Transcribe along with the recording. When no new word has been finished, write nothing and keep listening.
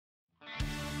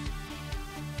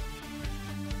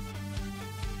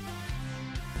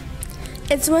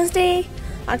It's Wednesday,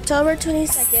 October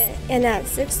 22nd, and at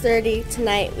 6:30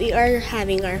 tonight we are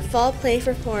having our fall play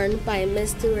performed by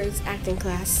Miss Stewart's acting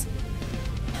class.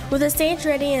 With the stage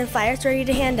ready and flyers ready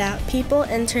to hand out, people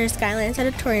enter Skylands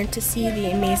Auditorium to see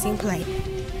the amazing play.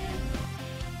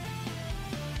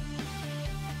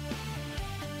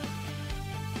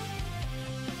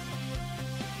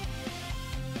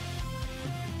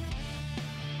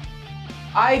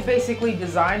 I basically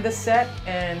designed the set,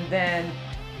 and then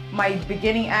my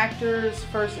beginning actors,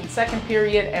 first and second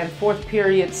period and fourth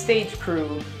period stage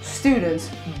crew students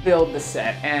build the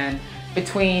set. And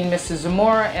between Mrs.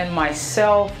 Zamora and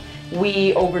myself,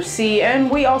 we oversee,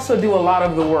 and we also do a lot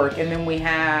of the work. And then we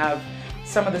have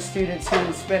some of the students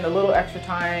who spend a little extra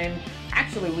time.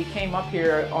 Actually, we came up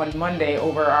here on Monday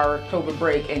over our October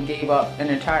break and gave up an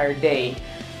entire day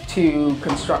to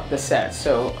construct the set.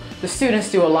 So the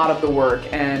students do a lot of the work,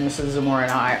 and Mrs. Zamora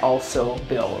and I also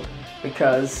build,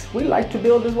 because we like to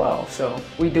build as well, so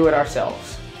we do it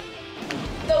ourselves.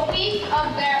 The week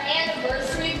of their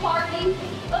anniversary party,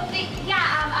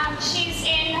 she's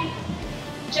in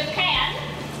Japan.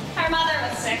 Her mother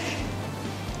was sick.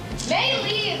 May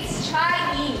leaves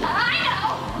Chinese. I know.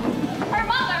 Her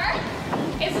mother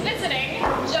is visiting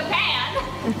Japan.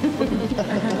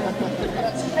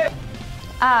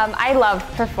 I love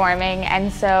performing,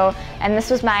 and this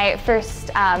was my first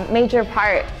major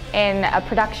part in a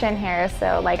production here,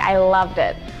 so I loved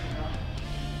it.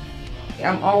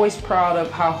 I'm always proud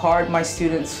of how hard my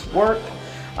students work.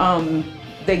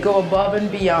 They go above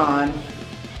and beyond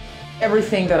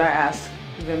everything that I ask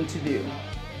them to do.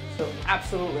 So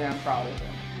absolutely, I'm proud of them.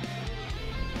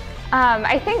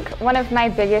 I think one of my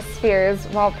biggest fears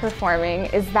while performing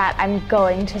is that I'm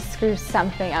going to screw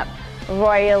something up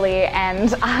royally,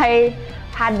 and I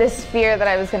had this fear that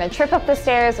I was going to trip up the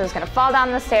stairs, I was going to fall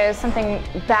down the stairs, something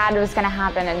bad was going to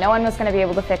happen and no one was going to be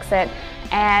able to fix it.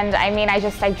 And I mean, I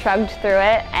shrugged through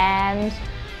it, and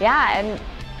yeah, and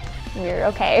we're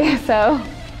okay, so.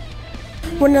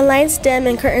 When the lights dim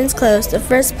and curtains close, the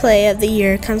first play of the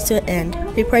year comes to an end.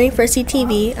 Reporting for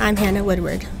CTV, I'm Hannah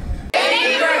Woodward.